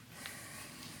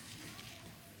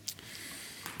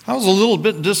I was a little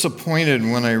bit disappointed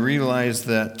when I realized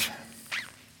that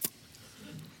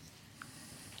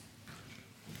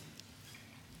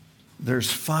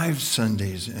there's 5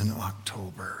 Sundays in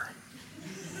October.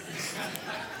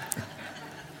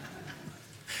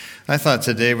 I thought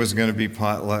today was going to be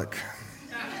potluck.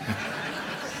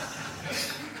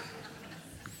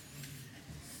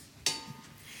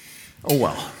 Oh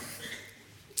well.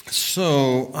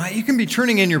 So you can be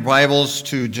turning in your Bibles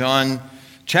to John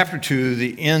chapter 2,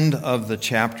 the end of the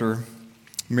chapter.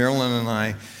 Marilyn and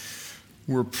I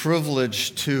were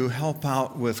privileged to help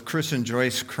out with Chris and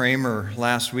Joyce Kramer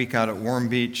last week out at Warm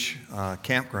Beach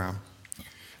Campground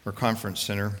or Conference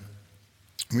Center.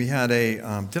 We had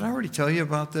a, did I already tell you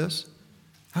about this?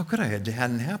 How could I? It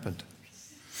hadn't happened.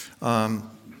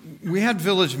 We had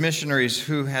village missionaries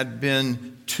who had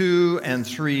been 2 and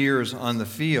 3 years on the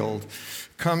field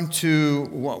come to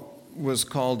what was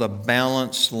called a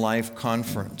Balanced Life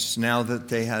Conference. Now that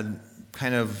they had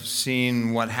kind of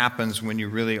seen what happens when you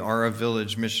really are a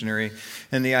village missionary.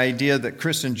 And the idea that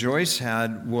Chris and Joyce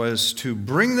had was to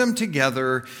bring them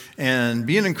together and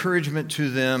be an encouragement to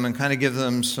them and kind of give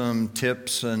them some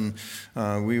tips. And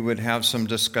we would have some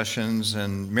discussions.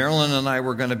 And Marilyn and I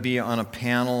were going to be on a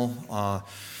panel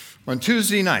on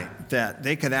Tuesday night that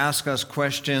they could ask us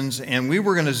questions. And we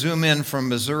were going to zoom in from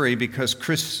Missouri because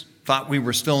Chris thought we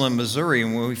were still in Missouri,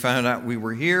 and when we found out we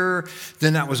were here,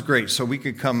 then that was great. So we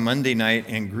could come Monday night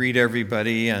and greet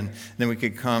everybody, and then we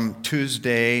could come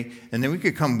Tuesday, and then we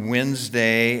could come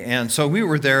Wednesday. And so we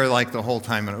were there like the whole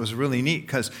time, and it was really neat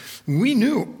because we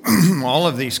knew all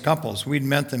of these couples. We'd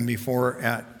met them before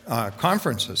at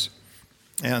conferences,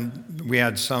 and we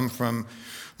had some from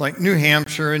like New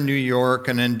Hampshire and New York,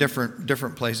 and then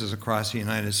different places across the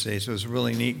United States. It was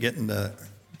really neat getting to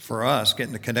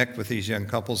connect with these young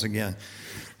couples again.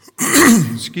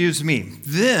 Excuse me.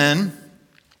 Then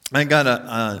I got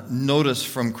a notice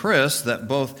from Chris that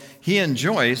both he and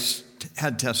Joyce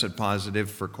had tested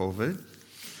positive for COVID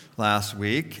last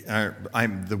week,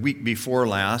 the week before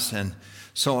last, and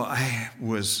so I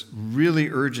was really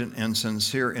urgent and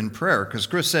sincere in prayer because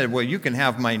Chris said, well, you can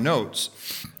have my notes.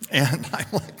 And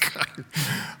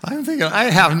I'm thinking, I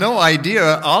have no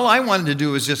idea. All I wanted to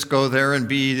do was just go there and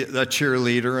be a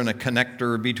cheerleader and a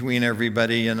connector between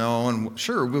everybody, you know. And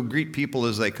sure, we'll greet people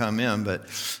as they come in, but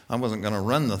I wasn't going to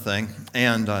run the thing.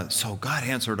 And so God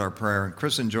answered our prayer. And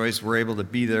Chris and Joyce were able to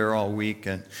be there all week.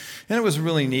 And it was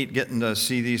really neat getting to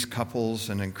see these couples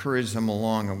and encourage them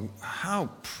along. And how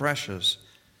precious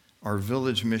our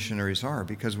village missionaries are,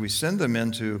 because we send them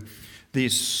into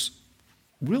these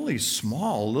really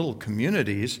small little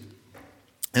communities,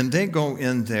 and they go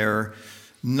in there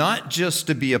not just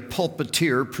to be a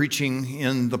pulpiteer preaching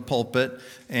in the pulpit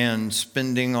and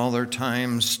spending all their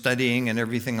time studying and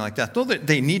everything like that, though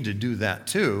they need to do that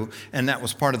too, and that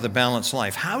was part of the balanced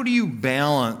life. How do you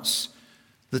balance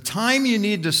the time you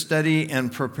need to study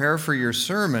and prepare for your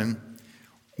sermon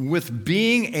with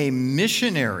being a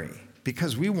missionary?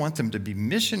 Because we want them to be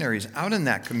missionaries out in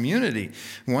that community.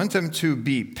 We want them to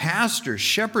be pastors,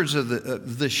 shepherds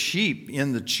of the sheep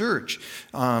in the church,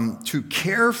 to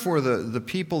care for the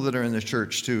people that are in the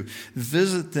church, to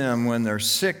visit them when they're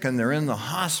sick and they're in the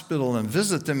hospital and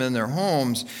visit them in their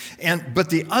homes. But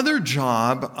the other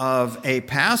job of a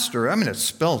pastor, I mean, it's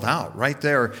spelled out right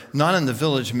there, not in the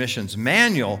Village Missions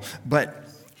Manual, but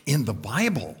in the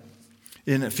Bible.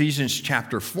 In Ephesians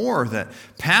chapter 4, that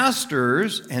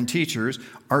pastors and teachers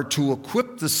are to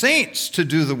equip the saints to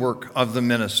do the work of the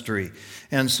ministry.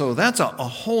 And so that's a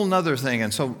whole nother thing.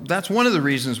 And so that's one of the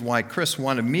reasons why Chris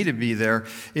wanted me to be there,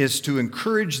 is to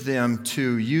encourage them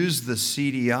to use the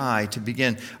CDI to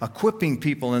begin equipping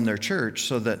people in their church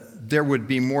so that there would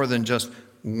be more than just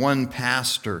one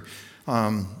pastor.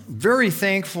 Very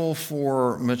thankful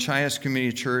for Machias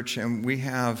Community Church, and we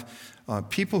have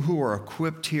people who are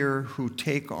equipped here who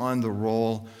take on the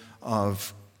role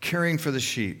of caring for the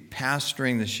sheep,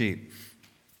 pastoring the sheep.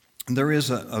 And there is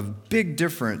a big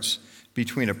difference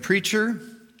between a preacher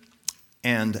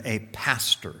and a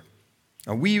pastor.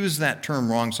 Now, we use that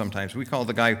term wrong sometimes. We call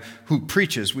the guy who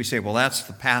preaches, we say, well, that's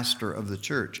the pastor of the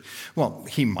church. Well,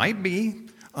 he might be.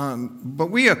 But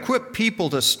we equip people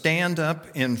to stand up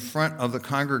in front of the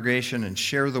congregation and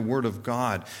share the Word of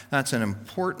God. That's an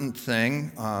important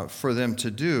thing for them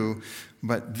to do.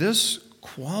 But this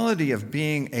quality of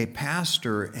being a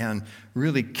pastor and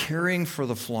really caring for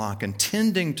the flock and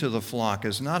tending to the flock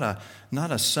is not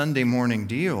a Sunday morning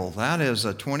deal. That is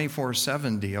a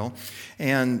 24/7 deal.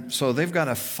 And so they've got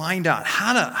to find out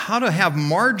how to have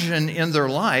margin in their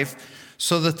life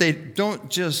so that they don't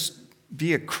just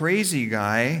be a crazy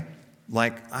guy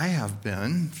like I have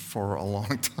been for a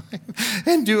long time,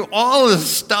 and do all this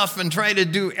stuff and try to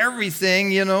do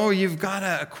everything, you've got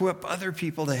to equip other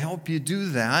people to help you do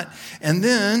that. And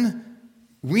then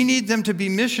we need them to be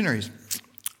missionaries.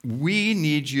 We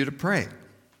need you to pray.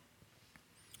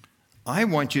 I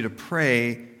want you to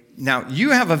pray. Now, you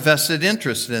have a vested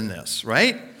interest in this,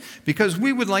 right? Because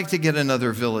we would like to get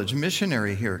another village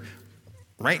missionary here.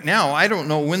 Right now, I don't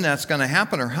know when that's going to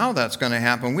happen or how that's going to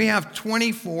happen. We have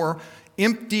 24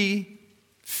 empty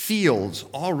fields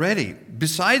already.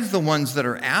 Besides the ones that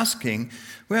are asking,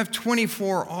 we have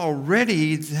 24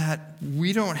 already that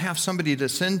we don't have somebody to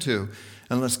send to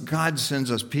unless God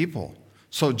sends us people.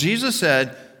 So Jesus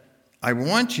said, I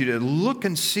want you to look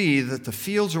and see that the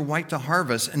fields are white to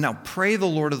harvest, and now pray the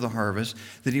Lord of the harvest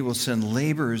that he will send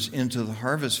laborers into the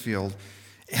harvest field.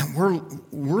 And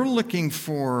we're looking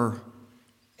for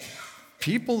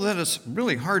people that it's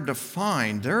really hard to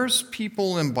find. There's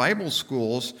people in Bible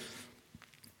schools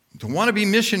who want to be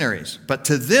missionaries, but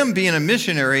to them being a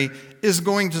missionary is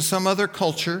going to some other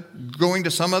culture, going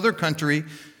to some other country.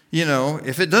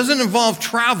 If it doesn't involve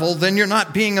travel, then you're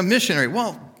not being a missionary.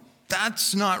 Well,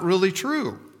 that's not really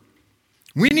true.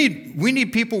 We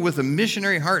need people with a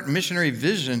missionary heart and missionary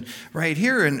vision right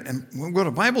here. And when we go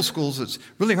to Bible schools, it's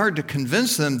really hard to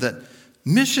convince them that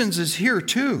missions is here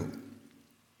too.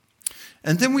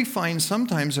 And then we find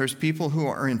sometimes there's people who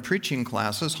are in preaching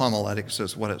classes, homiletics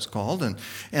is what it's called,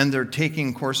 and they're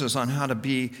taking courses on how to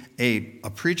be a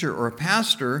preacher or a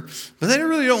pastor, but they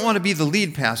really don't want to be the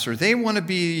lead pastor. They want to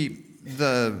be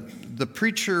the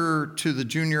preacher to the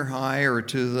junior high or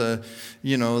to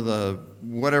the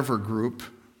whatever group,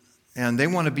 and they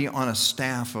want to be on a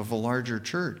staff of a larger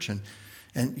church.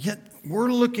 And yet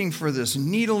we're looking for this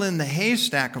needle in the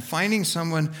haystack of finding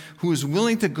someone who is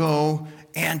willing to go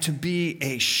and to be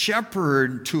a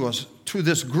shepherd to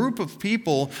this group of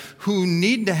people who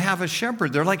need to have a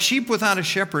shepherd. They're like sheep without a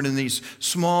shepherd in these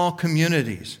small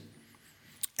communities.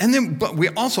 But we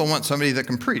also want somebody that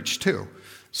can preach too.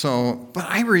 But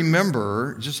I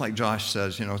remember, just like Josh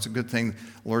says, it's a good thing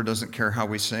the Lord doesn't care how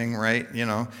we sing, right?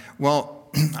 Well,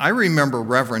 I remember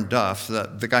Reverend Duff,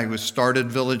 the guy who started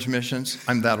Village Missions.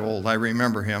 I'm that old. I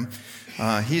remember him.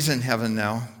 He's in heaven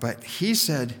now. But he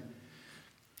said,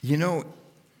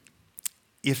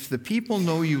 if the people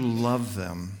know you love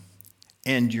them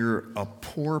and you're a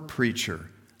poor preacher,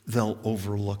 they'll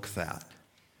overlook that.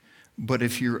 But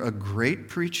if you're a great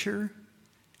preacher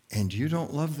and you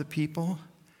don't love the people,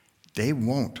 they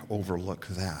won't overlook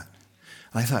that.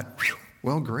 I thought,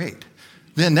 well, great.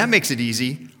 Then that makes it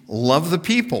easy. Love the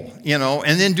people,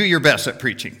 and then do your best at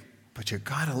preaching. But you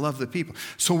got to love the people.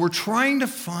 So we're trying to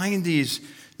find these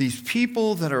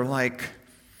people that are like,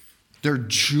 they're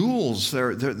jewels,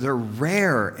 they're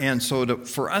rare. And so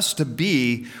for us to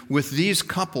be with these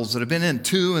couples that have been in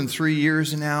 2 and 3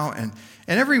 years now, and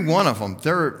every one of them,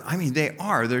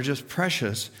 they're just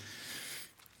precious.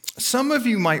 Some of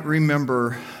you might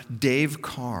remember Dave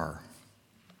Carr.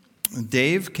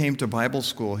 Dave came to Bible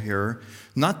school here,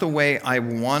 not the way I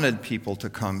wanted people to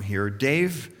come here.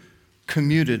 Dave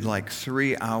commuted like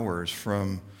 3 hours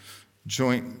from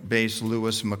Joint Base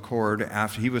Lewis McChord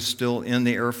after he was still in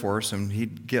the Air Force, and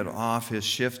he'd get off his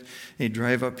shift, he'd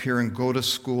drive up here and go to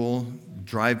school,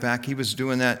 drive back. He was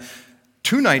doing that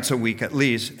 2 nights a week at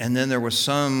least, and then there was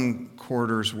some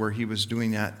quarters where he was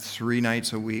doing that 3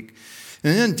 nights a week.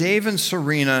 And then Dave and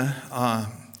Serena,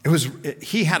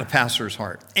 he had a pastor's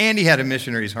heart, and he had a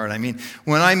missionary's heart. I mean,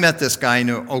 when I met this guy, I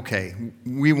knew, okay,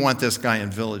 we want this guy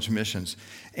in Village Missions.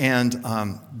 And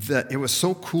it was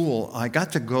so cool. I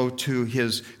got to go to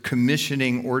his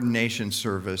commissioning ordination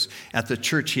service at the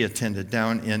church he attended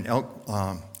down in Elk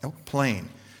Plain.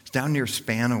 It's down near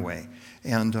Spanaway.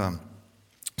 And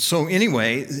so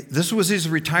anyway, this was his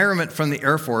retirement from the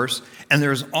Air Force, and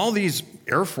there's all these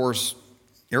Air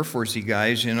Force-y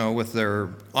guys, with their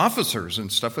officers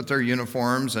and stuff with their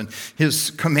uniforms, and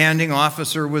his commanding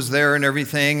officer was there and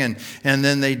everything, and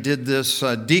then they did this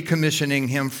decommissioning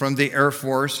him from the Air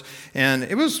Force, and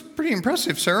it was pretty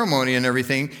impressive ceremony and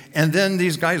everything, and then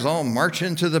these guys all march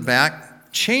into the back,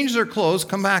 change their clothes,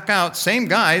 come back out, same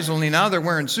guys, only now they're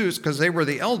wearing suits because they were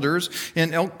the elders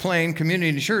in Elk Plain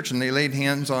Community Church, and they laid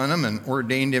hands on him and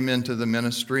ordained him into the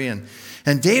ministry.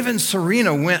 And Dave and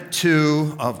Serena went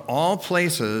to, of all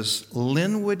places,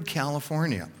 Linwood,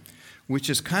 California, which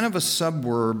is kind of a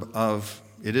suburb of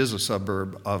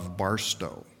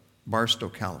Barstow,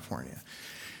 California.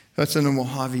 That's in the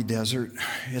Mojave Desert.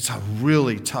 It's a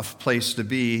really tough place to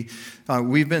be.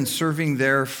 We've been serving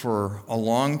there for a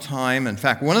long time. In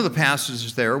fact, one of the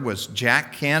pastors there was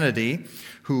Jack Kennedy,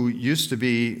 who used to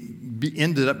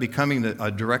ended up becoming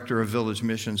a director of Village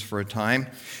Missions for a time.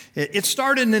 It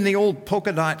started in the old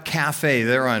Polka Dot Cafe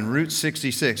there on Route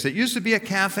 66. It used to be a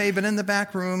cafe, but in the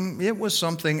back room, it was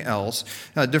something else,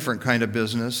 a different kind of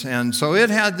business. And so it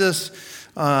had this...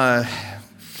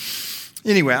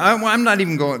 Anyway, I'm not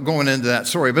even going into that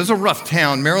story, but it's a rough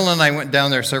town. Marilyn and I went down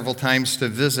there several times to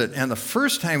visit, and the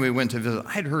first time we went to visit,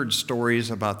 I'd heard stories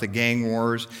about the gang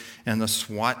wars and the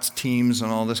SWAT teams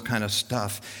and all this kind of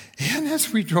stuff. And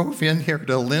as we drove in here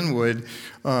to Linwood,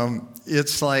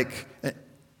 it's like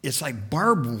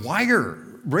barbed wire,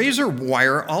 razor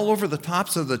wire all over the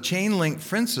tops of the chain link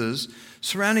fences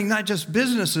surrounding not just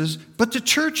businesses, but the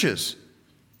churches.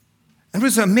 It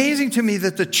was amazing to me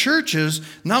that the churches,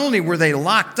 not only were they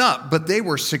locked up, but they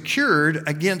were secured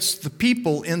against the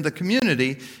people in the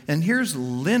community. And here's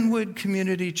Linwood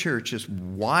Community Church, just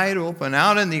wide open,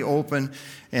 out in the open.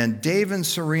 And Dave and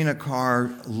Serena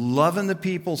Carr, loving the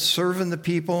people, serving the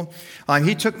people.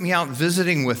 He took me out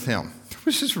visiting with him,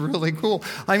 which is really cool.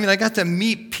 I mean, I got to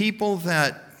meet people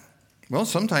that, well,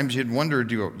 sometimes you'd wonder,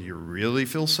 do you really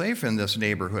feel safe in this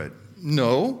neighborhood?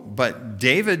 No, but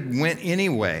David went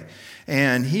anyway.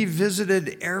 And he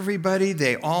visited everybody.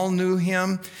 They all knew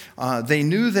him. They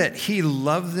knew that he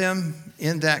loved them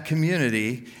in that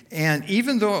community. And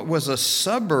even though it was a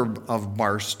suburb of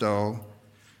Barstow,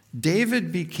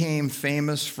 David became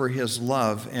famous for his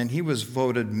love, and he was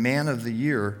voted Man of the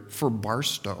Year for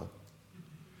Barstow.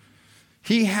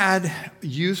 He had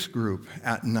youth group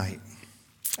at night.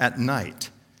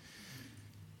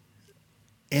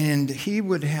 And he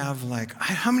would have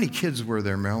how many kids were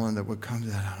there, Marilyn, that would come to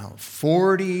that? I don't know,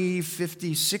 40,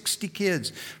 50, 60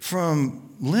 kids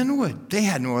from Linwood. They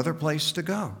had no other place to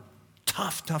go.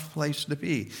 Tough place to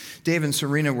be. Dave and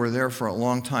Serena were there for a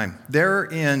long time. They're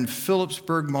in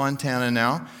Phillipsburg, Montana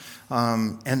now,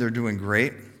 and they're doing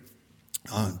great.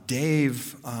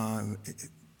 Dave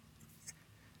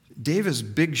has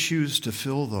big shoes to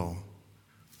fill, though.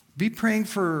 Be praying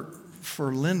for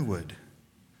Linwood.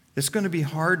 It's going to be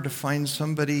hard to find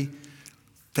somebody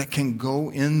that can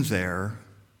go in there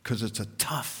because it's a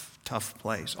tough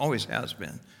place. Always has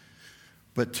been.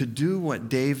 But to do what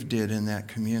Dave did in that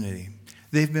community,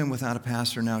 they've been without a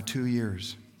pastor now 2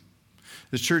 years.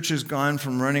 The church has gone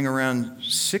from running around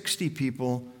 60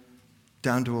 people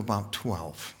down to about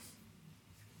 12.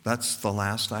 That's the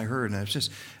last I heard. And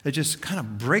it just kind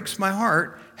of breaks my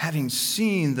heart having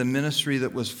seen the ministry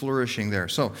that was flourishing there.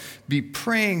 So be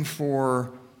praying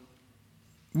for...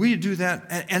 We do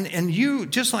that, and you,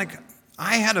 just like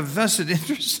I had a vested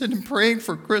interest in praying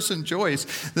for Chris and Joyce,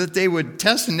 that they would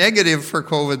test negative for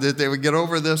COVID, that they would get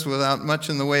over this without much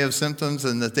in the way of symptoms,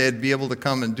 and that they'd be able to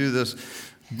come and do this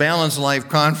Balanced Life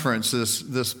Conference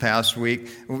this past week.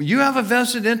 You have a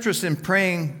vested interest in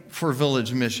praying for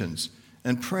Village Missions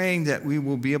and praying that we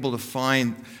will be able to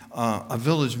find a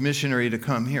village missionary to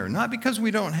come here. Not because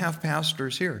we don't have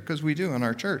pastors here, because we do in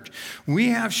our church.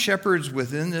 We have shepherds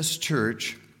within this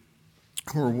church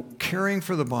who are caring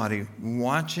for the body,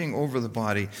 watching over the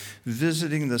body,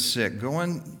 visiting the sick,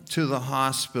 going to the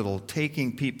hospital,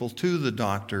 taking people to the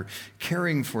doctor,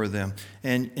 caring for them.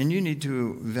 And you need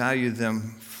to value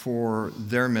them for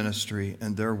their ministry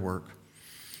and their work.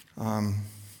 One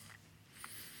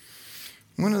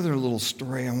other little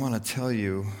story I want to tell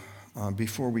you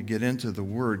before we get into the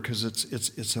Word, because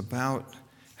it's about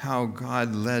how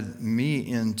God led me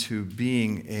into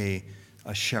being a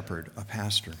shepherd, a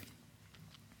pastor.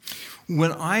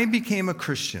 When I became a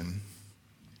Christian,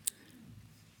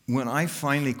 when I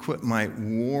finally quit my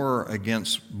war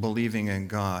against believing in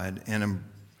God and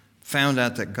found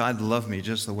out that God loved me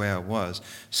just the way I was,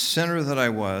 sinner that I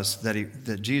was,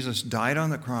 that Jesus died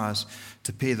on the cross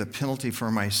to pay the penalty for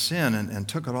my sin and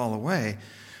took it all away,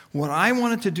 what I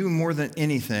wanted to do more than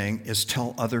anything is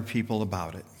tell other people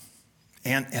about it.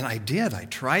 And I did. I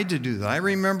tried to do that. I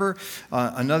remember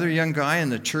another young guy in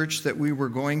the church that we were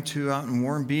going to out in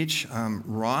Warm Beach,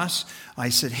 Ross. I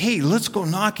said, hey, let's go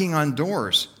knocking on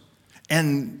doors.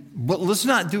 But let's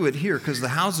not do it here because the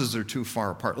houses are too far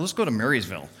apart. Let's go to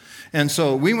Marysville. And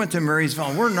so we went to Marysville,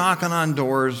 and we're knocking on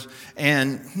doors,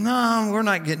 and no, we're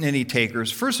not getting any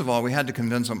takers. First of all, we had to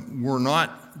convince them we're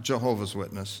not Jehovah's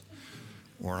Witness.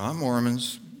 We're not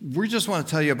Mormons. We just want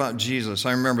to tell you about Jesus.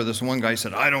 I remember this one guy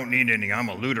said, I don't need any, I'm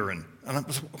a Lutheran. And I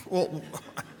was, well,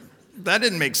 that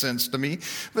didn't make sense to me.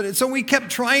 But so we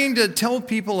kept trying to tell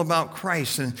people about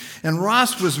Christ. And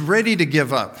Ross was ready to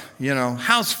give up,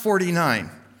 house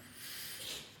 49.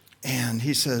 And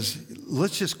he says,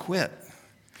 let's just quit.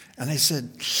 And I said,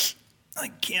 I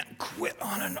can't quit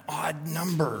on an odd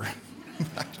number.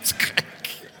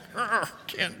 I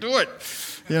can't do it.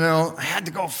 I had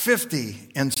to go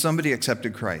 50, and somebody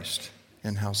accepted Christ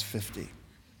in house 50.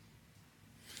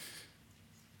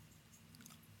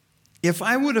 If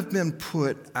I would have been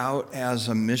put out as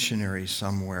a missionary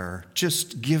somewhere,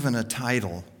 just given a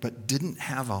title, but didn't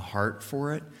have a heart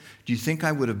for it, do you think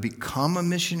I would have become a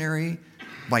missionary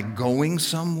by going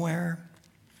somewhere?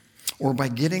 Or by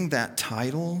getting that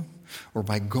title? Or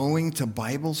by going to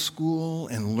Bible school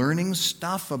and learning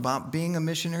stuff about being a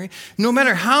missionary? No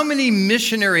matter how many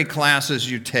missionary classes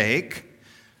you take,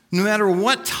 no matter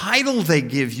what title they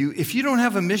give you, if you don't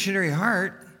have a missionary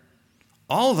heart,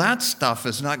 all that stuff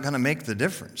is not going to make the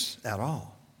difference at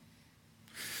all.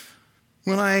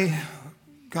 When I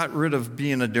got rid of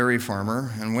being a dairy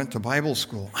farmer and went to Bible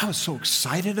school, I was so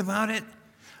excited about it.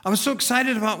 I was so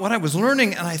excited about what I was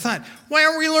learning, and I thought, why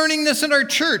aren't we learning this in our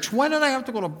church? Why did I have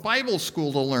to go to Bible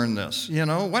school to learn this?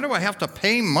 Why do I have to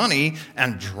pay money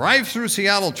and drive through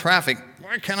Seattle traffic?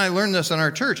 Why can't I learn this in our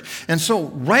church? And so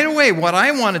right away, what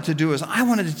I wanted to do is I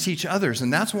wanted to teach others,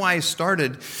 and that's why I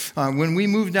started, when we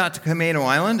moved out to Camano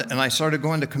Island, and I started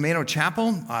going to Camano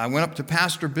Chapel, I went up to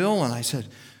Pastor Bill, and I said,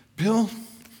 Bill,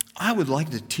 I would like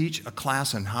to teach a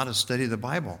class on how to study the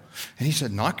Bible. And he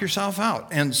said, knock yourself out.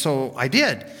 And so I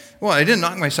did. Well, I didn't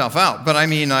knock myself out, but I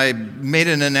made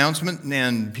an announcement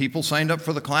and people signed up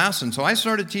for the class. And so I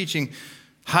started teaching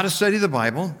how to study the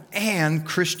Bible and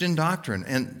Christian doctrine.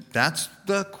 And that's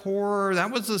the core,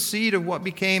 that was the seed of what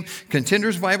became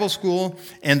Contenders Bible School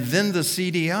and then the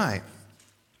CDI.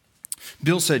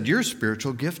 Bill said, your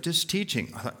spiritual gift is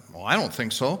teaching. I thought, well, I don't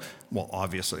think so. Well,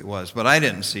 obviously it was, but I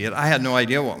didn't see it. I had no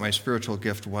idea what my spiritual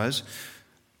gift was.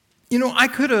 I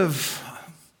could have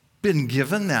been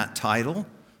given that title.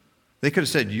 They could have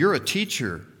said, you're a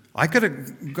teacher. I could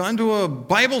have gone to a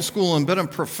Bible school and been a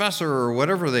professor or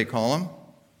whatever they call them.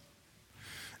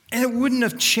 And it wouldn't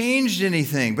have changed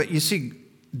anything. But you see,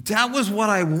 that was what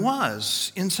I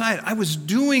was inside. I was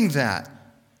doing that.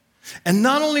 And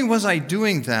not only was I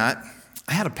doing that,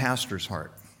 I had a pastor's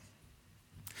heart.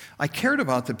 I cared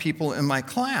about the people in my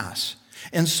class.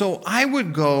 And so I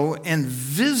would go and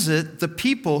visit the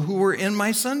people who were in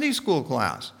my Sunday school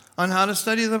class on how to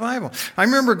study the Bible. I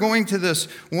remember going to this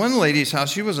one lady's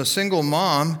house. She was a single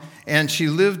mom, and she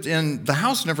lived in, the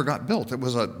house never got built. It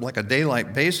was like a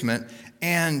daylight basement,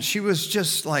 and she was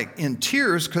just like in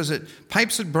tears because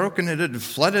pipes had broken, it had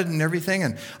flooded and everything.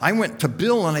 And I went to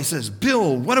Bill and I says,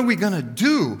 Bill, what are we going to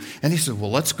do? And he said,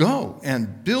 well, let's go.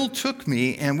 And Bill took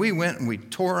me and we went and we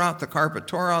tore out the carpet,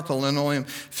 tore out the linoleum,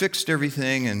 fixed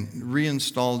everything and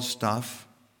reinstalled stuff.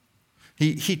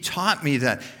 He taught me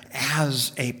that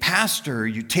as a pastor,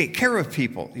 you take care of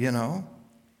people,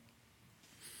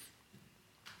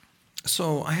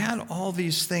 So I had all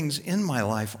these things in my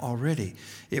life already.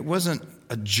 It wasn't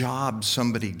a job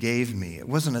somebody gave me. It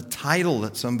wasn't a title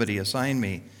that somebody assigned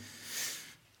me.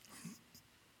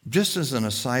 Just as an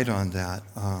aside on that,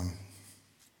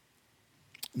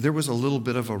 there was a little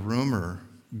bit of a rumor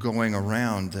going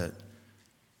around that,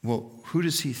 well, who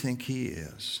does he think he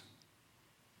is?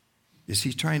 Is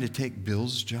he trying to take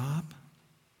Bill's job?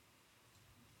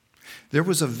 There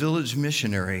was a village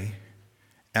missionary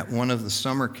at one of the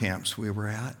summer camps we were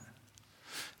at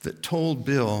that told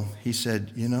Bill, he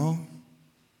said,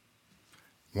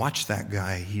 watch that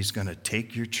guy, he's going to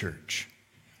take your church.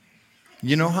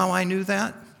 You know how I knew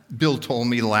that? Bill told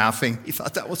me laughing. He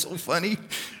thought that was so funny.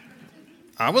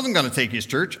 I wasn't going to take his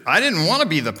church. I didn't want to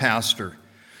be the pastor.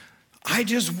 I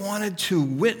just wanted to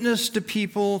witness to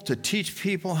people, to teach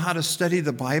people how to study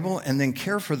the Bible, and then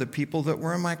care for the people that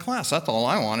were in my class. That's all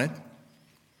I wanted.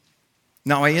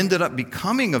 Now, I ended up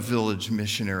becoming a village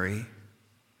missionary,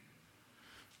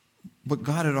 but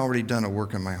God had already done a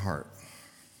work in my heart.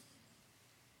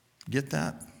 Get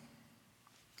that?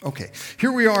 Okay,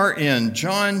 here we are in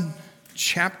John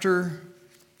chapter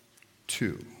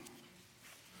 2,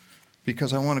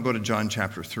 because I want to go to John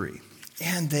chapter 3.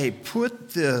 And they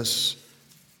put this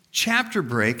chapter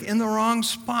break in the wrong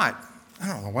spot. I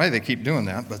don't know why they keep doing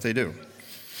that, but they do.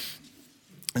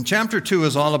 And chapter 2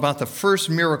 is all about the first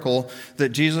miracle that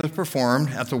Jesus performed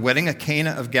at the wedding of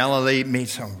Cana of Galilee. Made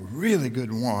some really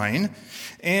good wine.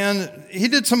 And he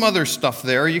did some other stuff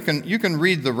there. You can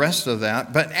read the rest of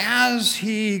that. But as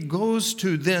he goes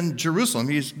to then Jerusalem,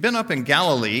 he's been up in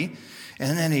Galilee,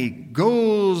 and then he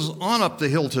goes on up the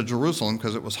hill to Jerusalem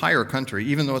because it was higher country,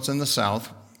 even though it's in the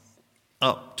south,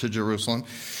 up to Jerusalem.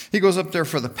 He goes up there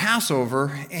for the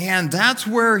Passover, and that's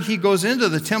where he goes into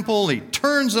the temple. He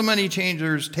turns the money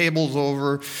changers' tables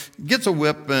over, gets a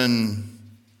whip, and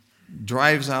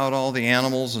drives out all the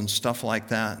animals and stuff like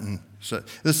that. And So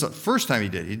this is the first time he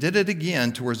did. He did it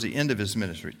again towards the end of his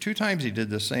ministry. 2 times he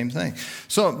did the same thing.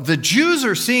 So the Jews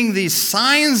are seeing these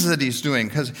signs that he's doing,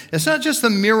 because it's not just the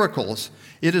miracles,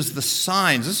 it is the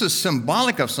signs. This is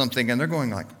symbolic of something, and they're going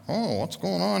like, oh, what's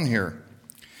going on here?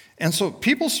 And so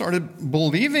people started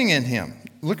believing in him.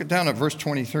 Look down at verse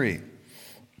 23.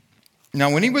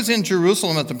 Now, when he was in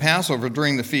Jerusalem at the Passover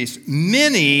during the feast,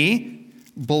 many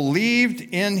believed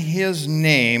in his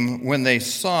name when they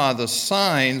saw the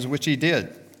signs which he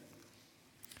did.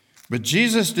 But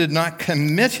Jesus did not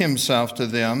commit himself to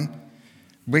them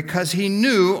because he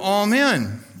knew all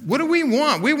men. What do we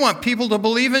want? We want people to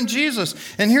believe in Jesus.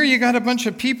 And here you got a bunch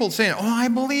of people saying, oh, I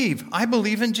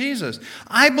believe in Jesus.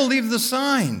 I believe the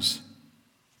signs.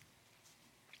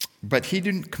 But he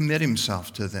didn't commit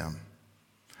himself to them.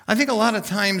 I think a lot of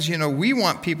times, we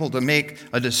want people to make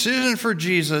a decision for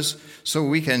Jesus so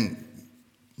we can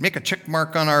make a check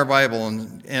mark on our Bible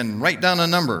and write down a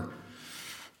number.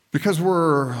 Because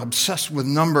we're obsessed with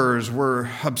numbers, we're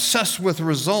obsessed with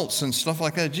results and stuff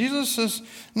like that. Jesus is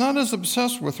not as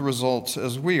obsessed with results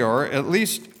as we are, at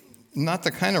least not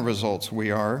the kind of results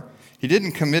we are. He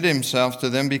didn't commit himself to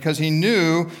them because he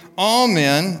knew all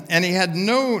men, and he had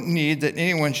no need that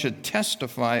anyone should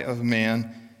testify of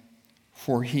man,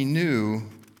 for he knew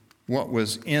what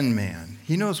was in man.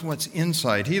 He knows what's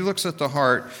inside. He looks at the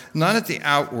heart, not at the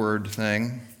outward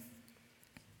thing.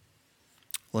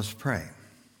 Let's pray.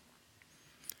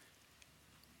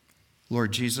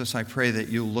 Lord Jesus, I pray that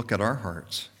you'll look at our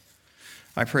hearts.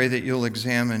 I pray that you'll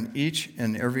examine each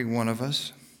and every one of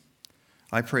us.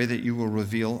 I pray that you will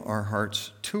reveal our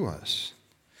hearts to us.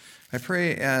 I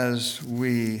pray as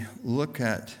we look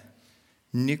at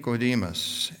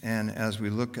Nicodemus, and as we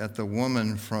look at the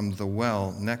woman from the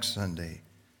well next Sunday,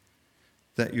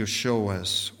 that you show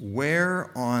us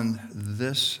where on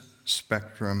this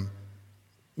spectrum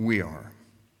we are,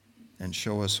 and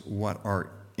show us what our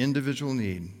individual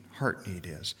need, heart need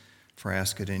is. For I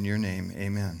ask it in your name,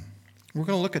 amen. We're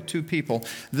going to look at 2 people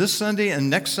this Sunday and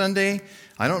next Sunday.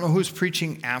 I don't know who's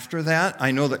preaching after that.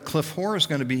 I know that Cliff Hoare is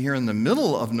going to be here in the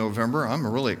middle of November. I'm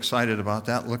really excited about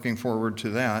that, looking forward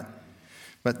to that.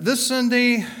 But this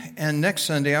Sunday and next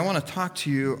Sunday, I want to talk to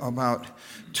you about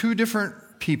 2 different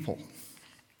people.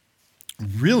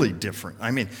 Really different.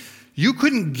 I mean, you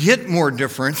couldn't get more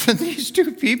different than these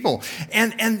 2 people.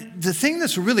 And the thing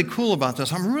that's really cool about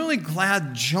this, I'm really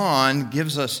glad John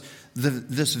gives us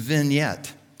this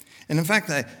vignette. And in fact,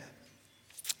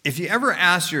 if you ever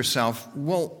ask yourself,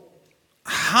 well,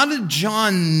 how did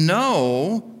John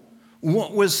know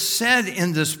what was said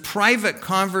in this private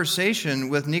conversation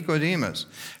with Nicodemus?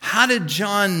 How did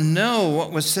John know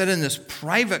what was said in this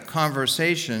private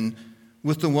conversation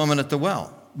with the woman at the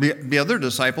well? The other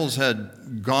disciples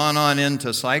had gone on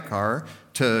into Sychar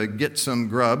to get some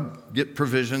grub, get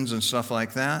provisions and stuff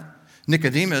like that.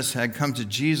 Nicodemus had come to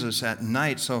Jesus at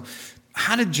night. So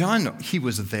how did John know? He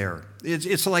was there.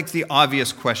 It's like the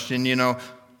obvious question,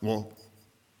 well,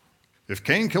 if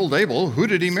Cain killed Abel, who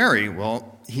did he marry?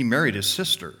 Well, he married his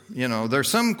sister. There's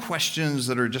some questions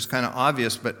that are just kind of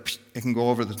obvious, but it can go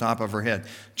over the top of her head.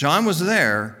 John was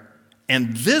there,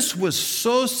 and this was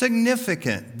so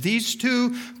significant. These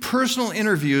 2 personal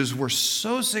interviews were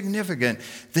so significant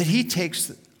that he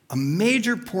takes a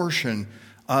major portion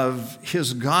of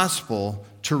his gospel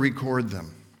to record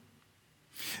them.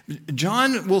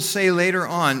 John will say later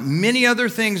on, many other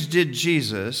things did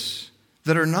Jesus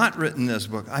that are not written in this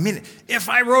book. I mean, if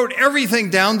I wrote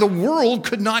everything down, the world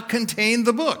could not contain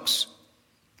the books.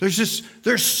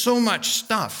 There's so much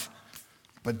stuff.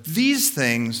 But these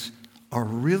things are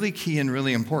really key and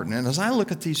really important. And as I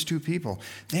look at these 2 people,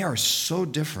 they are so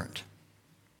different.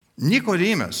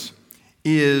 Nicodemus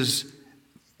is,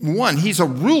 one, he's a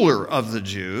ruler of the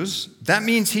Jews. That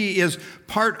means he is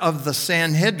part of the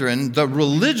Sanhedrin, the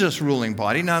religious ruling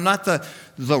body. Now, not the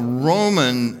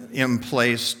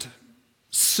Roman-emplaced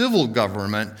civil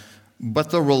government, but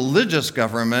the religious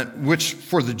government, which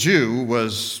for the Jew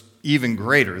was even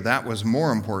greater. That was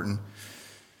more important.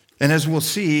 And as we'll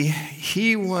see,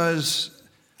 he was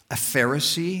a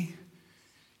Pharisee.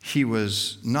 He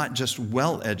was not just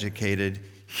well-educated.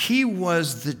 He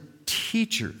was the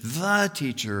teacher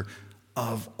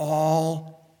of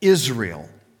all Israel.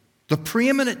 The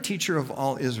preeminent teacher of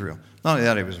all Israel. Not only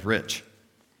that, he was rich.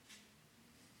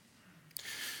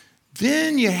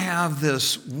 Then you have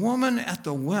this woman at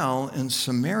the well in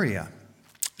Samaria.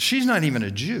 She's not even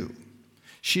a Jew.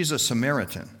 She's a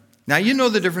Samaritan. Now, you know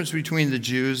the difference between the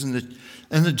Jews and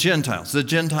the Gentiles. The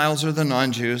Gentiles are the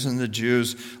non-Jews, and the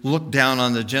Jews look down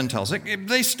on the Gentiles.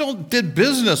 They still did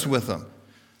business with them.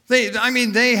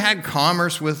 They had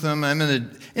commerce with them.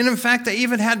 And in fact, they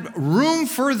even had room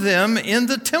for them in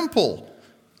the temple.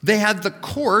 They had the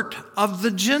court of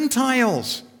the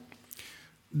Gentiles.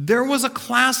 There was a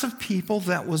class of people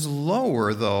that was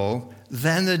lower, though,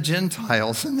 than the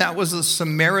Gentiles, and that was the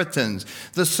Samaritans.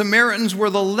 The Samaritans were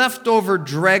the leftover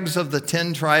dregs of the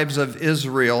 10 tribes of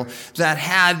Israel that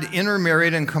had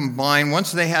intermarried and combined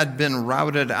once they had been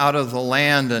routed out of the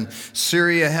land, and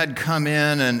Syria had come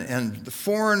in, and the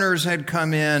foreigners had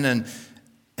come in, and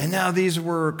now these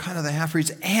were kind of the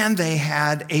half-breeds, and they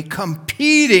had a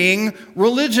competing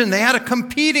religion. They had a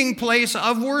competing place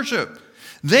of worship.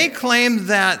 They claimed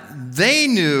that they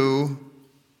knew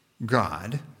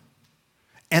God,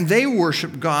 and they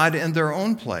worshiped God in their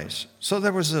own place. So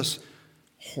there was this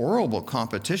horrible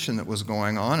competition that was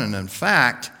going on, and in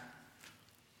fact,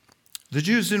 the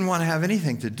Jews didn't want to have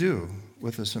anything to do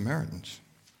with the Samaritans.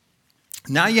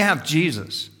 Now you have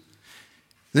Jesus.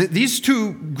 These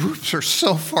two groups are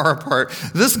so far apart.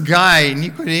 This guy,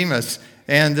 Nicodemus,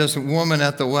 and this woman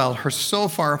at the well are so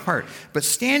far apart. But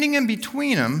standing in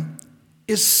between them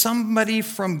is somebody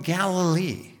from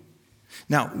Galilee.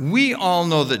 Now, we all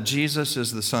know that Jesus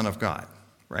is the Son of God,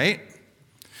 right?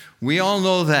 We all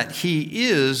know that he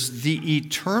is the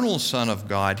eternal Son of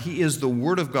God. He is the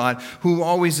Word of God who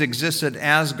always existed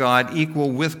as God,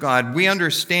 equal with God. We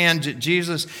understand that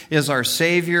Jesus is our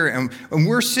Savior, and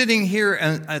we're sitting here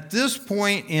at this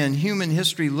point in human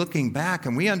history looking back,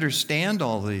 and we understand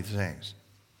all these things.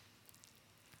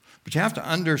 But you have to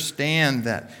understand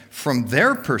that from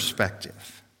their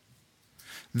perspective,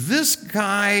 this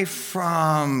guy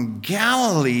from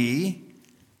Galilee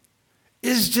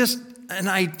is just an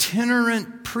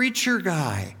itinerant preacher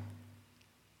guy.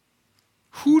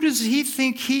 Who does he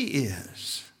think he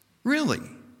is? Really?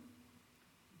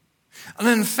 And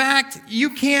in fact, you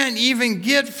can't even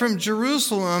get from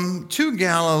Jerusalem to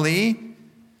Galilee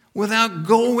without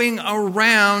going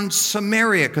around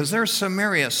Samaria, because there's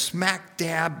Samaria smack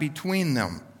dab between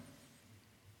them.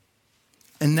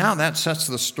 And now that sets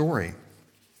the story.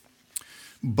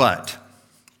 But,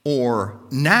 or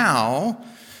now,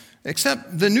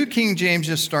 except the New King James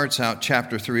just starts out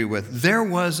chapter 3 with, there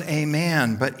was a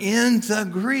man. But in the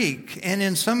Greek, and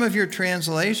in some of your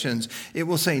translations, it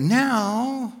will say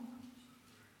now,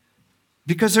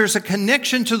 because there's a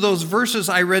connection to those verses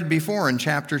I read before in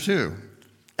chapter 2.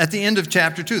 At the end of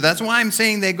chapter 2. That's why I'm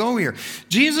saying they go here.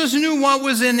 Jesus knew what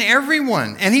was in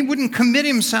everyone, and he wouldn't commit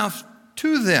himself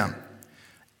to them.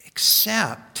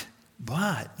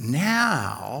 But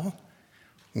now,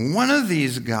 one of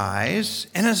these guys,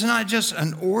 and it's not just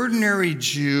an ordinary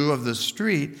Jew of the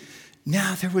street,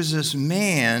 now there was this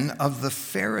man of the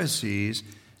Pharisees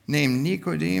named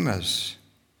Nicodemus,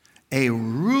 a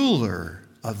ruler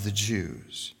of the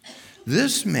Jews.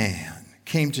 This man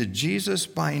came to Jesus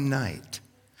by night.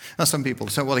 Now, some people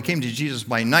say, well, he came to Jesus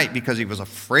by night because he was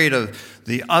afraid of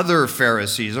the other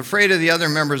Pharisees, afraid of the other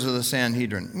members of the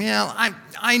Sanhedrin. Yeah,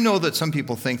 I know that some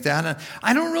people think that. And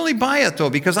I don't really buy it, though,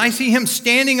 because I see him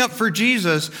standing up for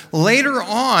Jesus later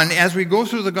on as we go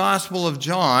through the Gospel of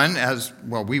John,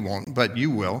 we won't, but you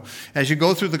will. As you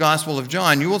go through the Gospel of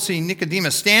John, you will see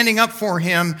Nicodemus standing up for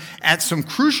him at some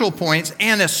crucial points,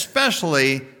 and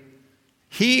especially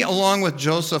he, along with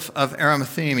Joseph of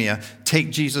Arimathea,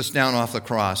 take Jesus down off the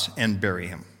cross and bury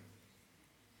him.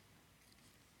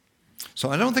 So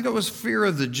I don't think it was fear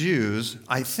of the Jews.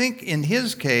 I think in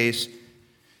his case,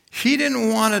 he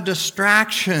didn't want a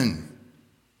distraction.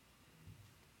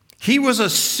 He was a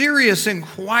serious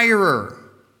inquirer.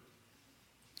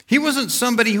 He wasn't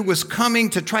somebody who was coming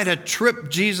to try to trip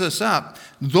Jesus up.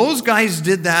 Those guys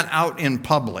did that out in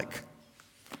public.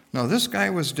 No, this guy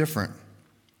was different.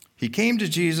 He came to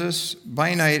Jesus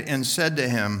by night and said to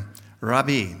him,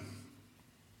 Rabbi.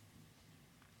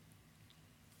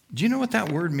 Do you know what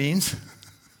that word means?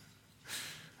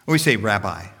 We say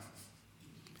rabbi.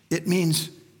 It means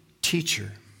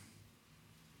teacher,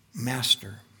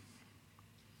 master.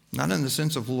 Not in the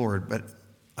sense of Lord, but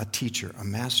a teacher, a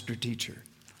master teacher.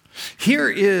 Here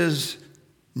is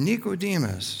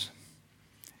Nicodemus,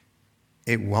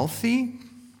 a wealthy,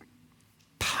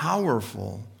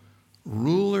 powerful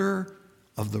ruler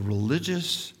of the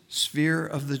religious sphere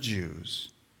of the Jews.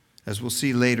 As we'll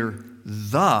see later,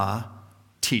 the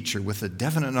teacher with a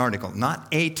definite article, not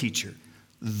a teacher,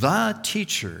 the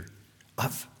teacher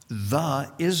of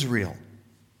the Israel.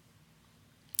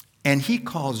 And he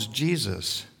calls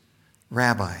Jesus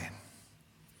Rabbi.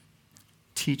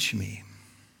 Teach me.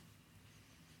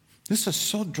 This is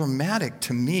so dramatic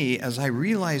to me as I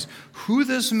realize who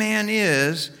this man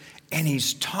is, and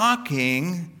he's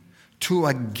talking to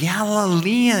a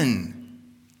Galilean.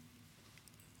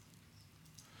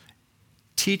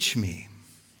 teach me.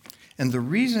 And the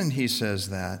reason he says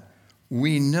that,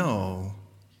 we know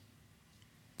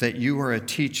that you are a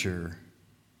teacher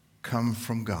come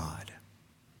from God.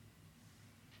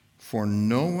 For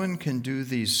no one can do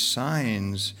these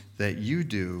signs that you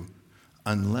do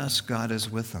unless God is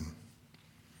with them.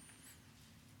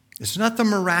 It's not the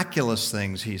miraculous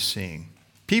things he's seeing.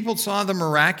 People saw the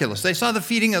miraculous. They saw the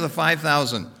feeding of the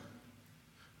 5,000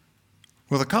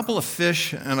 with a couple of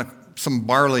fish and some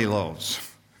barley loaves.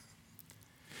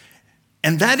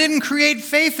 And that didn't create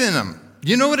faith in them.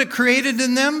 You know what it created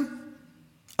in them?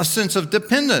 A sense of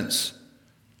dependence.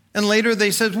 And later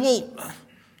they said, well,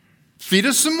 feed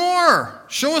us some more.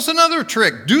 Show us another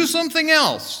trick. Do something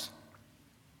else.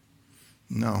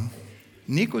 No.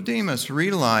 Nicodemus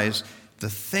realized the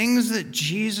things that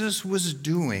Jesus was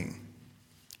doing.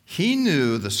 He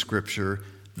knew the scripture,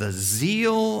 the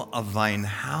zeal of thine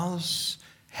house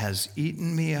has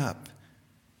eaten me up.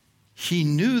 He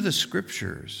knew the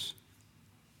scriptures,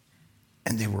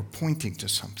 and they were pointing to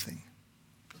something.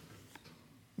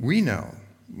 We know.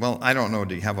 Well, I don't know.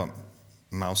 Do you have a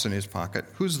mouse in his pocket?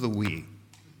 Who's the we?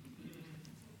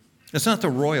 It's not the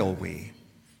royal we.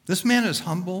 This man is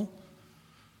humble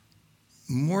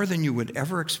more than you would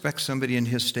ever expect somebody in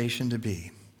his station to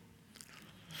be.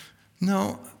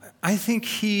 No, I think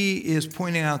he is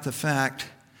pointing out the fact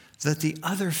that the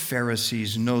other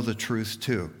Pharisees know the truth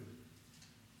too.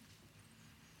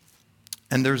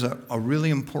 And there's a really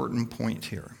important point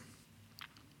here.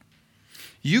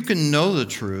 You can know the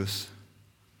truth,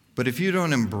 but if you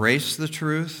don't embrace the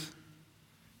truth,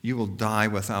 you will die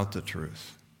without the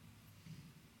truth.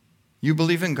 You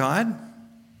believe in God?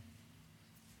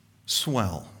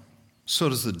 Swell. So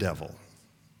does the devil.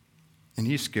 And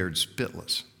he's scared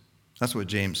spitless. That's what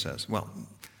James says. Well,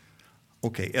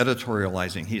 okay,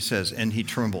 editorializing. He says, and he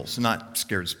trembles. Not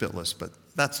scared spitless, but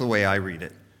that's the way I read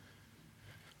it.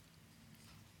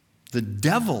 The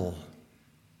devil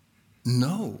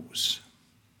knows,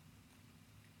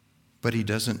 but he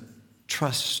doesn't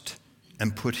trust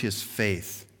and put his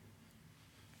faith.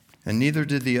 And neither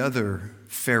did the other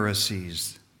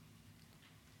Pharisees.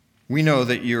 We know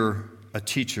that you're a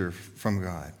teacher from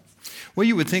God. Well,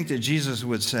 you would think that Jesus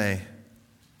would say,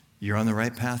 you're on the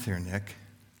right path here, Nick.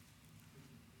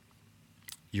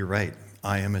 You're right.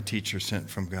 I am a teacher sent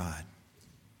from God.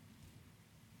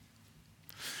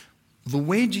 The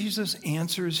way Jesus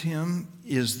answers him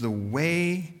is the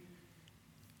way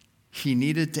he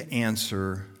needed to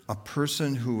answer a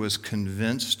person who was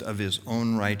convinced of his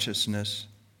own righteousness,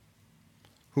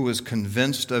 who was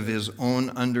convinced of his own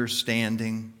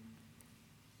understanding,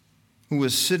 who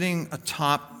was sitting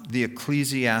atop the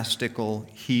ecclesiastical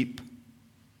heap.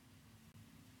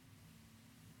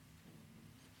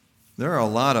 There are a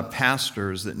lot of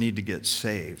pastors that need to get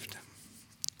saved.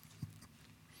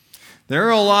 There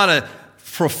are a lot of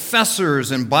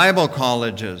professors in Bible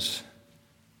colleges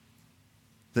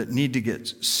that need to get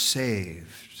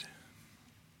saved.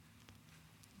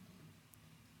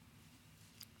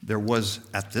 There was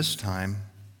at this time,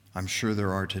 I'm sure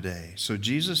there are today. So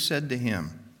Jesus said to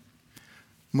him,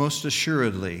 most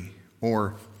assuredly,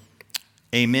 or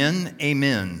amen,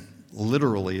 amen,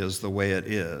 literally is the way it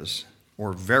is,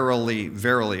 or verily,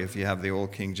 verily, if you have the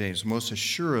old King James, most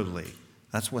assuredly,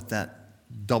 that's what that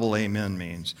double amen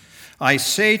means. I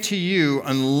say to you,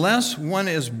 unless one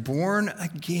is born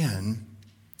again,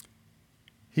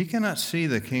 he cannot see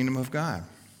the kingdom of God.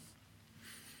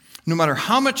 No matter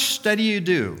how much study you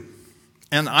do,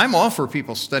 and I'm all for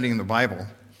people studying the Bible.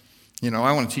 You know,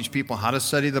 I want to teach people how to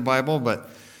study the Bible, but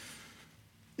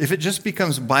if it just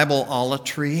becomes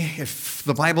Bibleolatry, if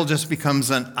the Bible just becomes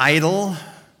an idol,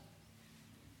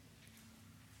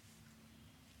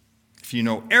 if you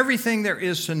know everything there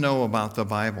is to know about the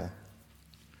Bible,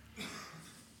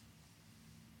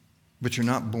 but you're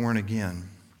not born again,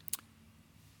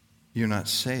 you're not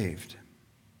saved,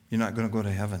 you're not going to go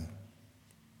to heaven.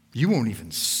 You won't even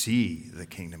see the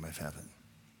kingdom of heaven.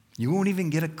 You won't even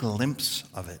get a glimpse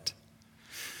of it.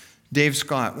 Dave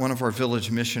Scott, one of our village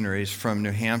missionaries from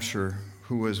New Hampshire,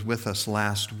 who was with us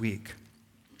last week.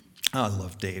 I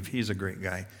love Dave. He's a great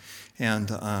guy.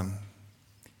 And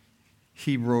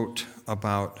he wrote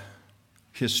about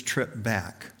his trip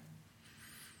back.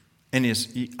 And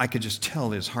I could just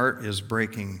tell his heart is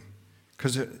breaking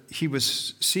because he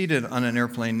was seated on an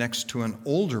airplane next to an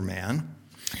older man.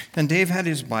 And Dave had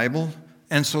his Bible,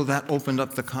 and so that opened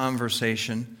up the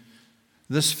conversation.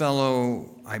 This fellow,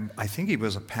 I think he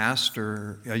was a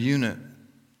pastor, a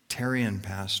Unitarian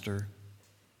pastor,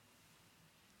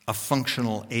 a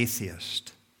functional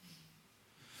atheist.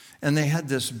 And they had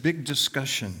this big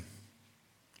discussion.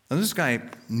 And this guy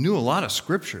knew a lot of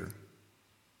Scripture.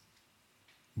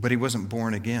 but he wasn't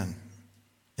born again.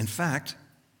 In fact,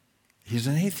 he's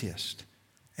an atheist,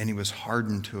 and he was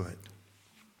hardened to it.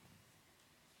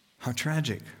 How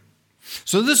tragic.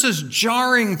 So this is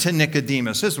jarring to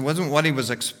Nicodemus. This wasn't what he was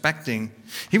expecting.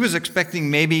 He was expecting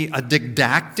maybe a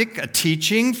didactic, a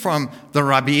teaching from the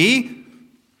Rabbi.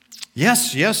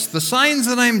 Yes, the signs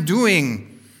that I'm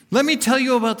doing. Let me tell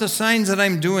you about the signs that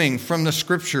I'm doing from the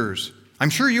Scriptures. I'm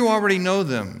sure you already know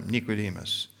them,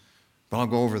 Nicodemus, but I'll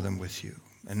go over them with you.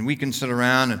 And we can sit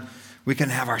around and we can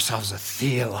have ourselves a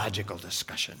theological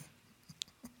discussion.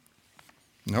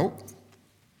 Nope.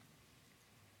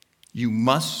 You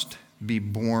must be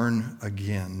born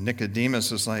again.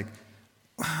 Nicodemus is like,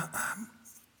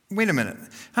 wait a minute.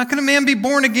 How can a man be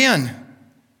born again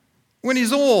when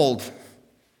he's old?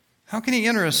 How can he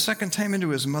enter a second time into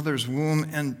his mother's womb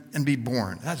and be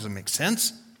born? That doesn't make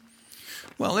sense.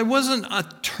 Well, it wasn't a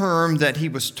term that he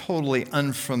was totally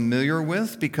unfamiliar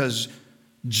with, because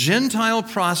Gentile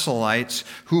proselytes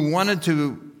who wanted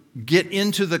to get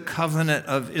into the covenant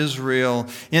of Israel,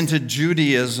 into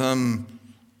Judaism,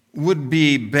 would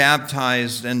be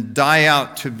baptized and die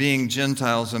out to being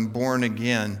Gentiles and born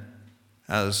again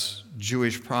as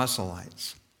Jewish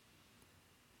proselytes.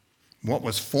 What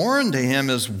was foreign to him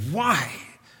is, why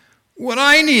would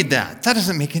I need that? That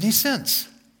doesn't make any sense.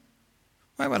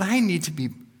 Why would I need to be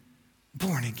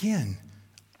born again?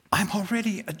 I'm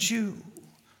already a Jew.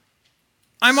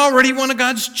 I'm already one of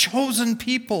God's chosen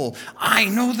people. I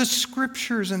know the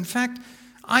Scriptures. In fact,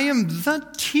 I am the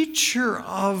teacher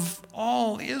of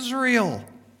all Israel.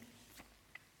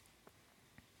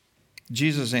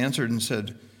 Jesus answered and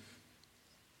said,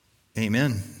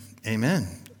 Amen, amen.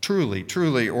 Truly,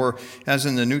 truly. Or as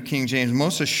in the New King James,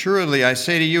 most assuredly I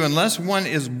say to you, unless one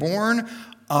is born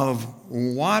of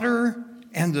water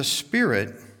and the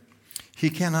Spirit, he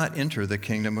cannot enter the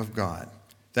kingdom of God.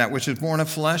 That which is born of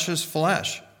flesh is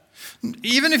flesh.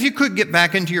 Even if you could get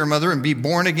back into your mother and be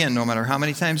born again, no matter how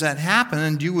many times that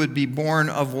happened, you would be born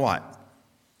of what?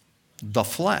 The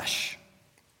flesh.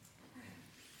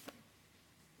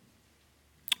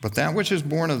 But that which is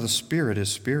born of the Spirit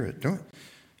is spirit.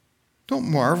 Don't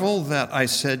marvel that I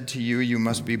said to you, you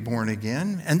must be born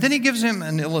again. And then he gives him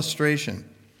an illustration.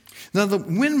 Now the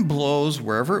wind blows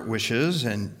wherever it wishes,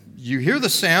 and you hear the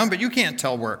sound, but you can't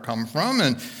tell where it comes from,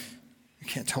 and you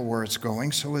can't tell where it's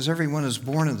going. So as everyone is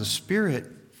born of the Spirit,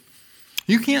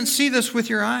 you can't see this with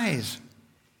your eyes.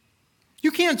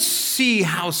 You can't see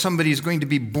how somebody's going to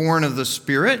be born of the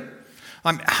Spirit.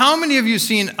 How many of you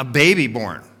seen a baby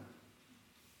born?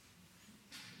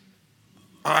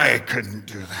 I couldn't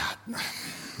do that.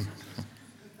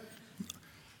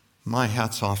 My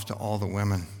hat's off to all the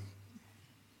women.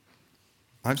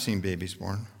 I've seen babies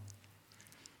born.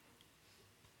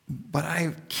 But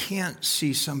I can't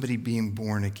see somebody being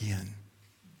born again.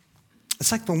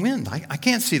 It's like the wind. I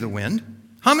can't see the wind.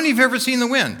 How many have ever seen the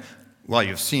wind? Well,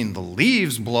 you've seen the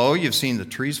leaves blow. You've seen the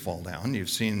trees fall down. You've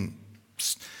seen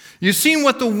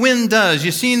what the wind does.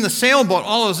 You've seen the sailboat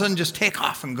all of a sudden just take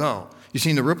off and go. You've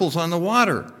seen the ripples on the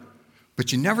water.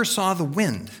 But you never saw the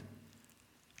wind.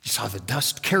 You saw the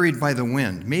dust carried by the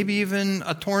wind. Maybe even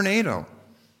a tornado.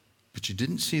 But you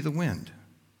didn't see the wind.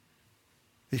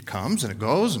 It comes and it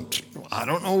goes, and I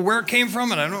don't know where it came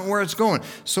from, and I don't know where it's going.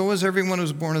 So is everyone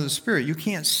who's born of the Spirit. You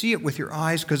can't see it with your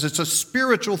eyes because it's a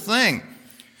spiritual thing.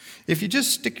 If you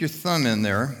just stick your thumb in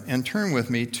there and turn with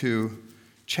me to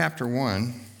chapter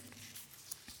 1.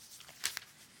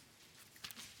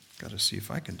 Got to see if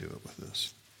I can do it with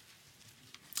this.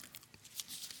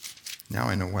 Now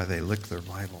I know why they lick their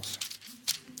Bibles.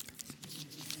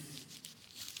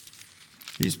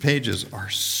 These pages are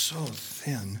so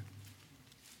thin.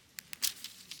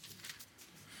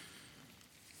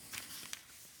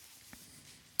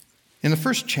 In the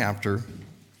first chapter,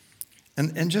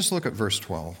 and just look at verse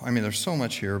 12. I mean, there's so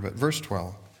much here, but verse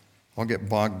 12, I'll get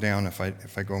bogged down if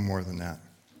I go more than that.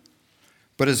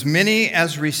 But as many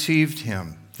as received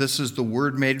him, this is the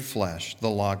Word made flesh, the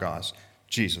Logos,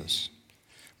 Jesus.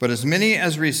 But as many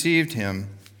as received him,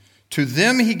 to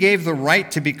them he gave the right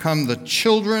to become the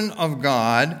children of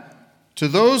God, to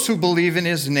those who believe in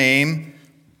his name,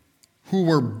 who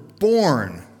were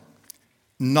born,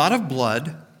 not of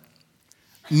blood,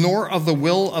 nor of the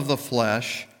will of the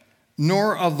flesh,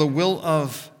 nor of the will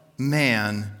of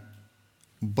man,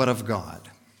 but of God.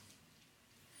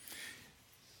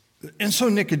 And so,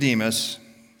 Nicodemus,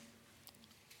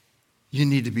 you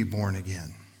need to be born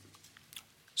again.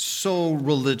 So,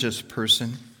 religious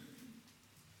person,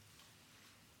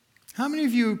 how many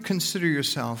of you consider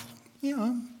yourself,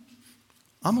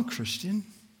 I'm a Christian.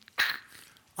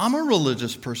 I'm a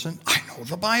religious person. I know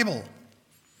the Bible.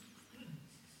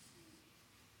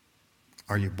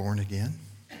 Are you born again?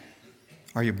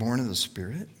 Are you born of the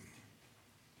Spirit?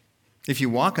 If you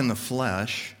walk in the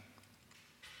flesh,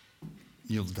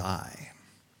 you'll die.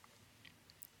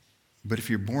 But if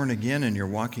you're born again and you're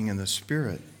walking in the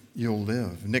Spirit, you'll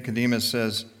live. Nicodemus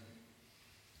says,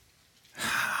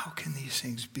 how can these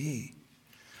things be?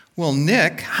 Well,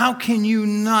 Nick, how can you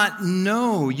not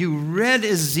know? You read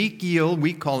Ezekiel,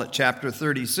 we call it chapter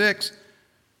 36,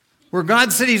 where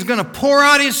God said he's going to pour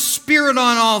out his Spirit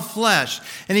on all flesh.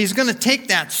 And he's going to take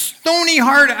that stony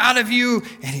heart out of you,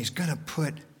 and he's going to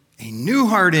put a new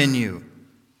heart in you.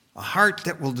 A heart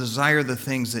that will desire the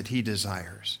things that he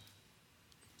desires.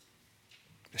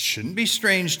 This shouldn't be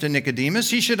strange to Nicodemus.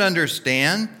 He should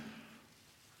understand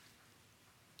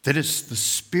that it's the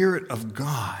Spirit of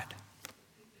God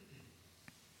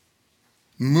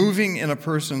moving in a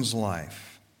person's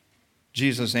life.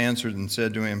 Jesus answered and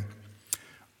said to him,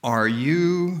 are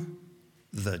you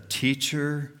the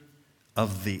teacher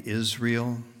of the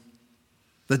Israel?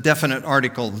 The definite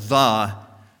article, the,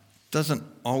 doesn't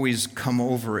always come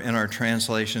over in our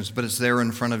translations, but it's there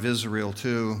in front of Israel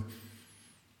too.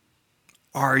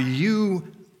 Are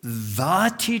you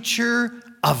the teacher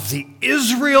of the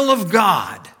Israel of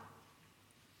God?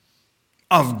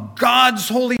 Of God's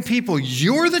holy people?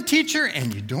 You're the teacher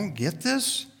and you don't get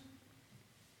this?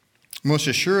 Most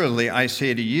assuredly, I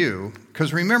say to you,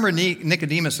 because remember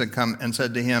Nicodemus had come and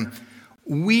said to him,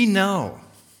 we know.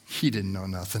 He didn't know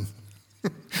nothing.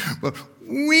 But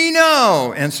we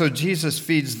know. And so Jesus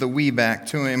feeds the we back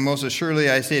to him. Most assuredly,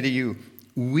 I say to you,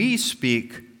 we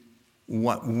speak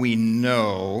what we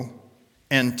know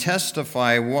and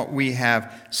testify what we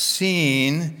have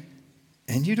seen,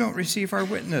 and you don't receive our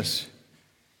witness.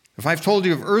 If I've told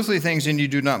you of earthly things and you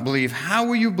do not believe, how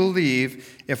will you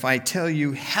believe if I tell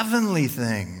you heavenly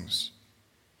things?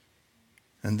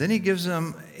 And then he gives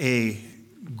them a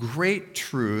great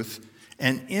truth,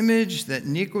 an image that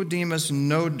Nicodemus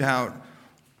no doubt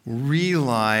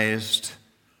realized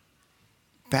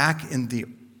back in the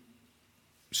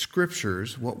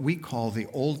Scriptures, what we call the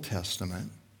Old Testament,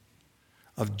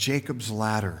 of Jacob's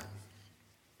ladder.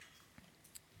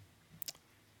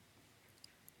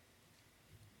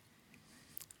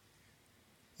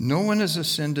 No one has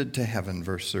ascended to heaven,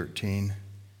 verse 13,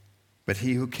 but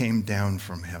he who came down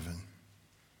from heaven.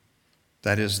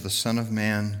 That is the Son of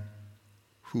Man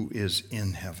who is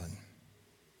in heaven.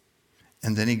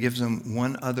 And then he gives them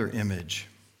one other image.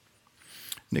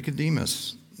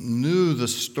 Nicodemus knew the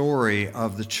story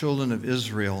of the children of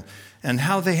Israel and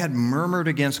how they had murmured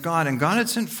against God. And God had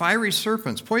sent fiery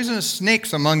serpents, poisonous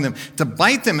snakes among them to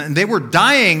bite them. And they were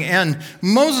dying. And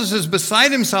Moses is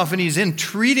beside himself and he's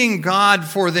entreating God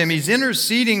for them. He's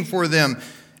interceding for them.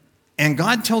 And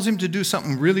God tells him to do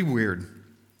something really weird.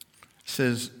 He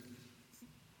says,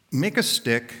 make a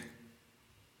stick,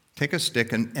 take a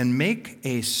stick and make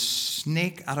a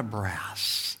snake out of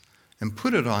brass and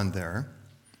put it on there.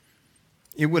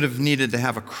 It would have needed to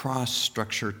have a cross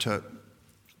structure to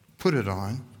put it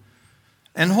on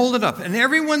and hold it up. And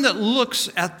everyone that looks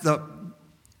at the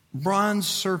bronze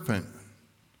serpent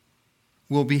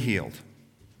will be healed.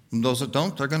 And those that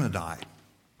don't, they're going to die.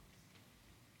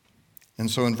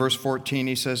 And so in verse 14,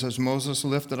 he says, as Moses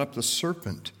lifted up the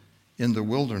serpent in the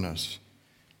wilderness,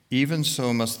 even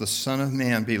so must the Son of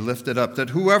Man be lifted up, that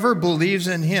whoever believes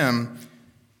in him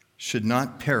should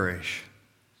not perish,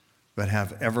 but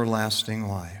have everlasting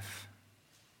life.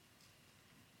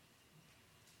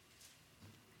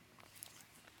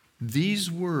 These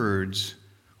words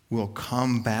will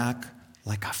come back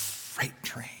like a freight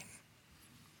train.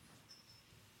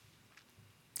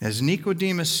 As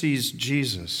Nicodemus sees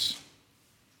Jesus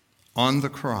on the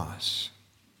cross,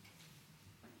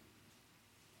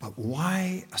 but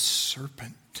why a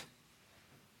serpent?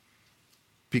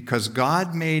 Because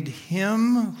God made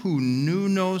him who knew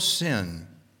no sin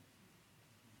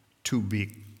to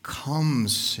become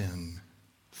sin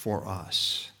for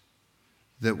us,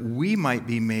 that we might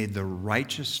be made the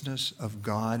righteousness of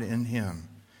God in him.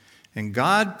 And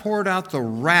God poured out the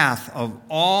wrath of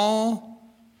all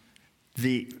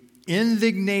the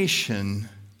indignation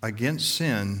against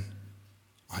sin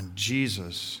on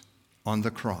Jesus on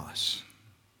the cross.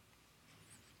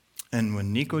 And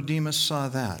when Nicodemus saw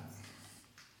that,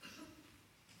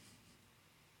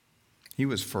 he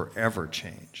was forever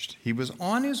changed. He was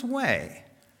on his way,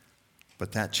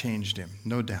 but that changed him,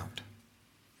 no doubt.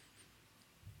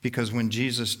 Because when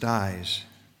Jesus dies,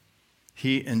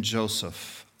 he and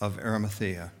Joseph of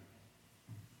Arimathea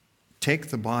take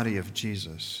the body of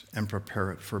Jesus and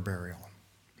prepare it for burial.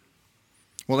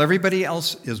 Well, everybody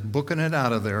else is booking it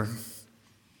out of there.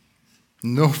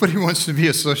 Nobody wants to be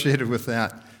associated with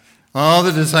that. All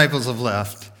the disciples have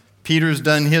left. Peter's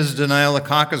done his denial, the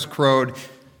cock has crowed.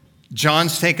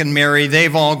 John's taken Mary,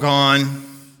 they've all gone.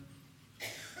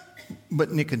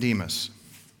 But Nicodemus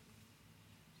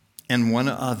and one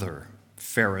other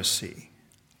Pharisee,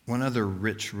 one other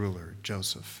rich ruler,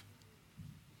 Joseph,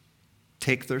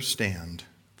 take their stand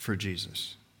for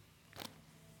Jesus.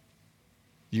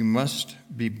 You must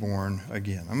be born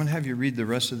again. I'm going to have you read the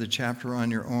rest of the chapter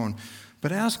on your own,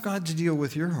 but ask God to deal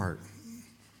with your heart.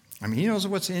 I mean, He knows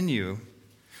what's in you.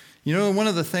 You know, one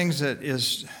of the things that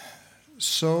is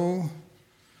so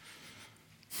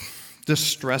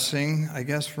distressing, I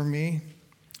guess, for me,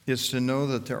 is to know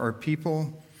that there are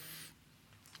people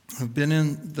who've been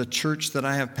in the church that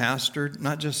I have pastored,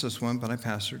 not just this one, but I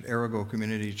pastored Arago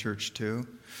Community Church too.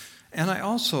 And I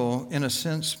also, in a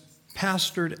sense,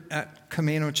 pastored at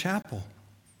Camino Chapel.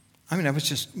 I mean, I was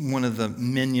just one of the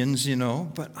minions,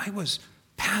 but I was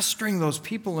pastoring those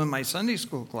people in my Sunday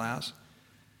school class,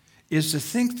 is to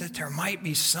think that there might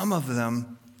be some of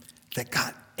them that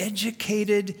got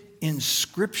educated in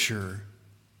Scripture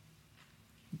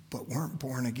but weren't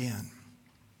born again.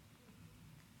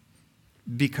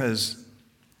 Because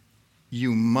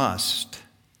you must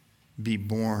be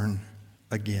born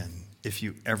again if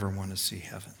you ever want to see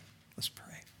heaven. Let's pray.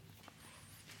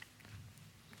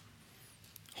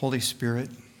 Holy Spirit,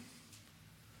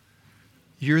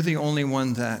 you're the only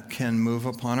one that can move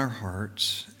upon our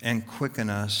hearts and quicken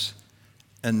us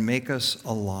and make us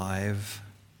alive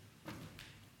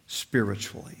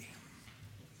spiritually.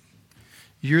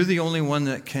 You're the only one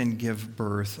that can give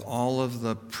birth. All of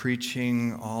the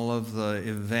preaching, all of the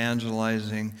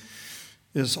evangelizing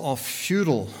is all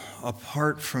futile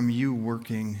apart from you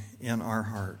working in our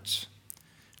hearts.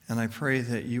 And I pray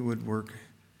that you would work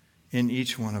in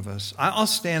each one of us. I'll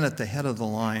stand at the head of the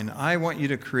line. I want you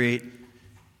to create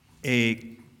a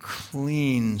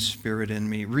clean spirit in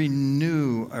me.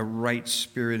 Renew a right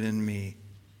spirit in me.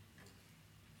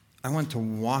 I want to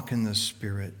walk in the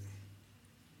Spirit.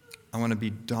 I want to be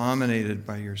dominated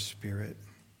by your Spirit.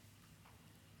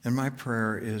 And my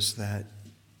prayer is that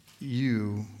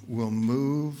you will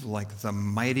move like the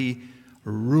mighty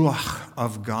Ruach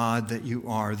of God that you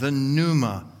are, the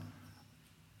Pneuma,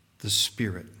 the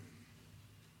Spirit.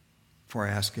 For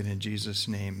I ask it in Jesus'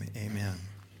 name, amen.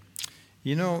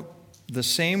 You know, the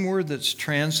same word that's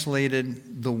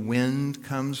translated the wind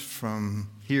comes from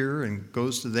here and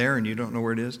goes to there and you don't know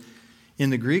where it is. In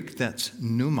the Greek, that's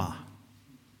pneuma.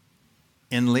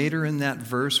 And later in that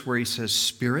verse where he says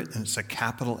spirit, and it's a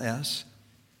capital S,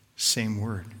 same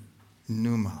word,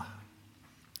 pneuma.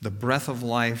 The breath of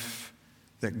life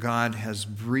that God has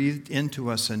breathed into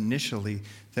us initially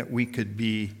that we could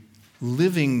be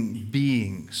living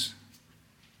beings.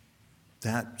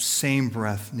 That same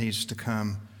breath needs to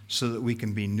come so that we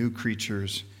can be new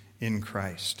creatures in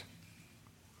Christ.